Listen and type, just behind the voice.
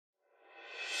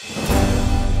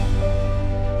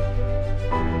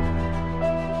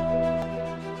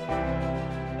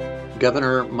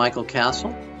Governor Michael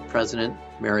Castle, President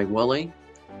Mary Woolley,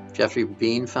 Geoffrey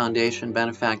Beene Foundation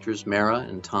benefactors Mara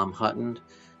and Tom Hutton,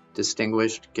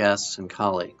 distinguished guests and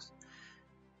colleagues.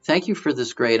 Thank you for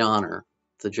this great honor,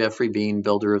 the Geoffrey Beene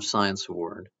Builder of Science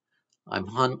Award. I'm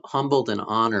humbled and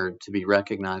honored to be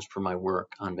recognized for my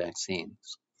work on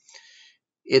vaccines.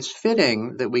 It's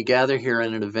fitting that we gather here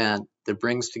in an event that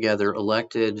brings together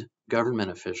elected government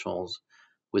officials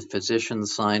with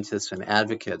physicians, scientists, and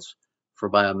advocates for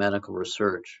biomedical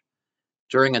research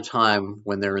during a time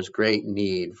when there is great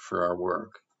need for our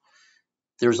work.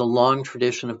 There's a long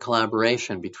tradition of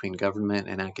collaboration between government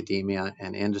and academia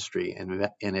and industry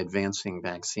in advancing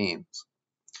vaccines.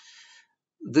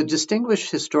 The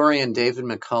distinguished historian David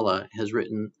McCullough has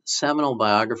written seminal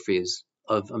biographies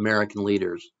of American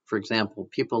leaders, for example,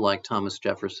 people like Thomas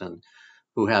Jefferson,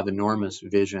 who have enormous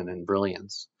vision and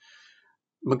brilliance.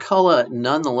 McCullough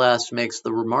nonetheless makes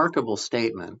the remarkable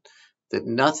statement that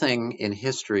nothing in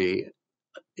history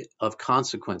of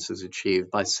consequence is achieved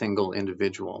by single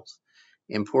individuals.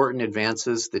 Important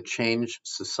advances that change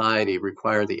society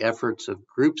require the efforts of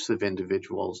groups of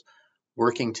individuals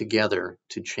working together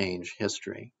to change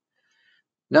history.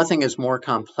 Nothing is more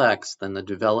complex than the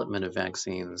development of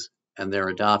vaccines and their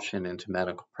adoption into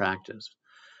medical practice.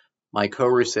 My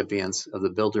co-recipients of the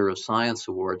Builder of Science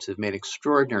Awards have made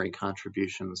extraordinary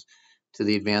contributions to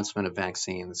the advancement of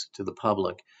vaccines to the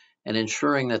public and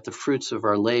ensuring that the fruits of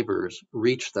our labors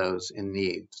reach those in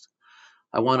need.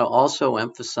 I want to also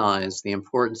emphasize the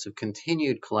importance of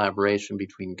continued collaboration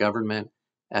between government,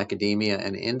 academia,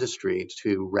 and industry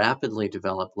to rapidly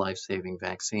develop life-saving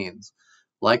vaccines,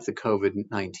 like the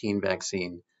COVID-19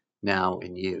 vaccine now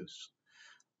in use.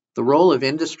 The role of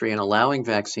industry in allowing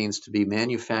vaccines to be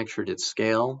manufactured at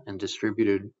scale and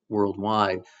distributed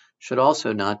worldwide should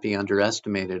also not be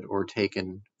underestimated or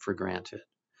taken for granted.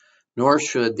 Nor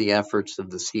should the efforts of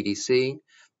the CDC,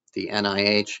 the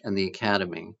NIH, and the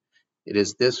Academy. It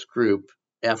is this group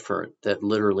effort that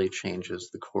literally changes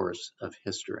the course of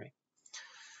history.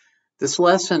 This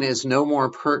lesson is no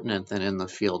more pertinent than in the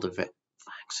field of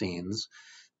vaccines.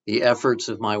 The efforts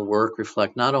of my work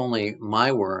reflect not only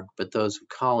my work, but those of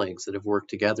colleagues that have worked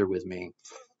together with me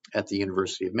at the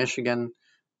University of Michigan,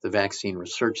 the Vaccine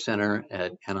Research Center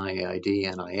at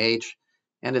NIAID, NIH,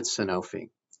 and at Sanofi.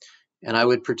 And I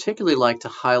would particularly like to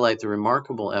highlight the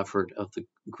remarkable effort of the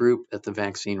group at the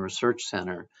Vaccine Research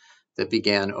Center that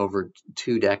began over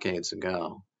 2 decades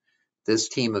ago. This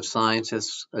team of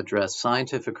scientists addressed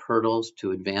scientific hurdles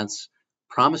to advance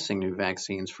promising new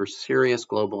vaccines for serious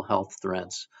global health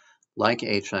threats like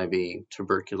HIV,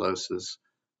 tuberculosis,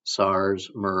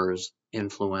 SARS, MERS,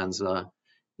 influenza,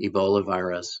 Ebola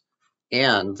virus,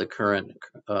 and the current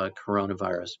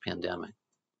coronavirus pandemic.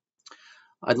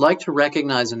 I'd like to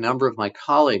recognize a number of my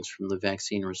colleagues from the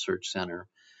Vaccine Research Center.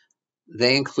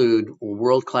 They include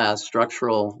world-class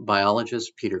structural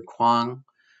biologist Peter Kwong,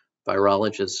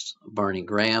 virologists Barney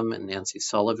Graham and Nancy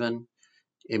Sullivan,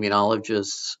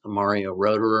 immunologists Mario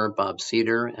Roederer, Bob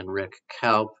Cedar, and Rick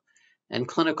Kaup, and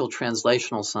clinical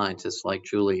translational scientists like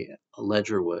Julie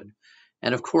Ledgerwood.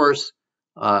 And of course,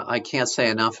 I can't say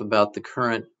enough about the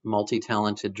current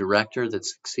multi-talented director that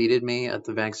succeeded me at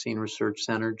the Vaccine Research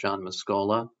Center, John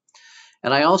Mascola.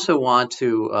 And I also want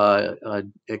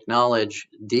to acknowledge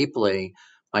deeply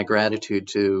my gratitude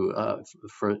to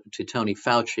Tony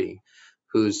Fauci,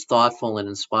 whose thoughtful and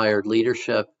inspired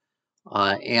leadership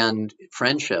and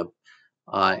friendship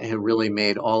have really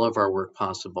made all of our work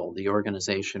possible. The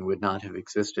organization would not have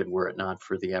existed were it not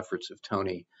for the efforts of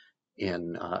Tony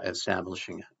in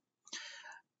establishing it.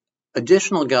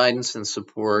 Additional guidance and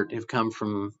support have come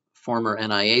from former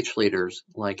NIH leaders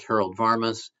like Harold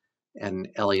Varmus and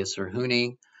Elias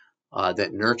Zerhouni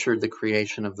that nurtured the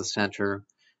creation of the center,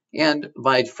 and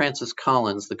by Francis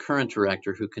Collins, the current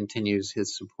director, who continues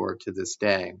his support to this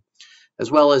day,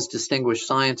 as well as distinguished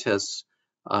scientists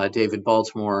David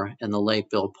Baltimore and the late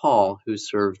Bill Paul, who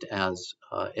served as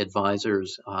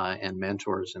advisors and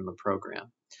mentors in the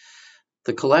program.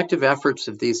 The collective efforts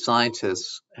of these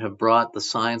scientists have brought the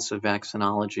science of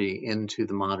vaccinology into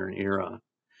the modern era.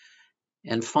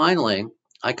 And finally,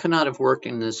 I could not have worked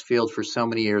in this field for so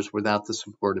many years without the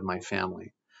support of my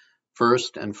family.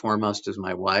 First and foremost is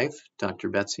my wife, Dr.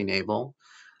 Betsy Nabel,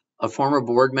 a former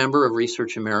board member of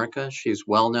Research America. She's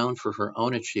well known for her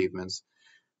own achievements,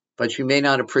 but you may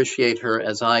not appreciate her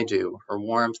as I do, her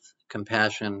warmth,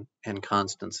 compassion, and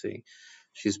constancy.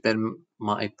 She's been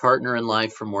my partner in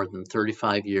life for more than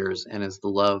 35 years and is the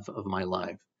love of my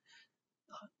life.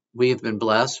 We have been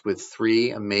blessed with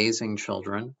 3 amazing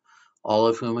children, all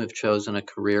of whom have chosen a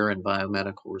career in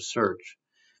biomedical research.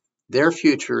 Their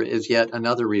future is yet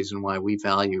another reason why we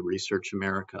value Research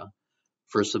America.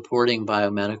 for supporting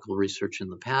biomedical research in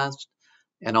the past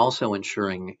and also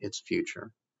ensuring its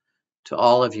future. To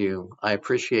all of you, I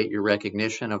appreciate your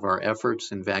recognition of our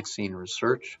efforts in vaccine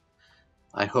research.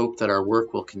 I hope that our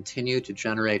work will continue to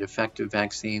generate effective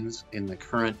vaccines in the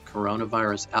current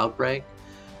coronavirus outbreak,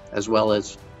 as well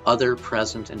as other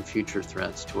present and future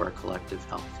threats to our collective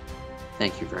health.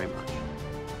 Thank you very much.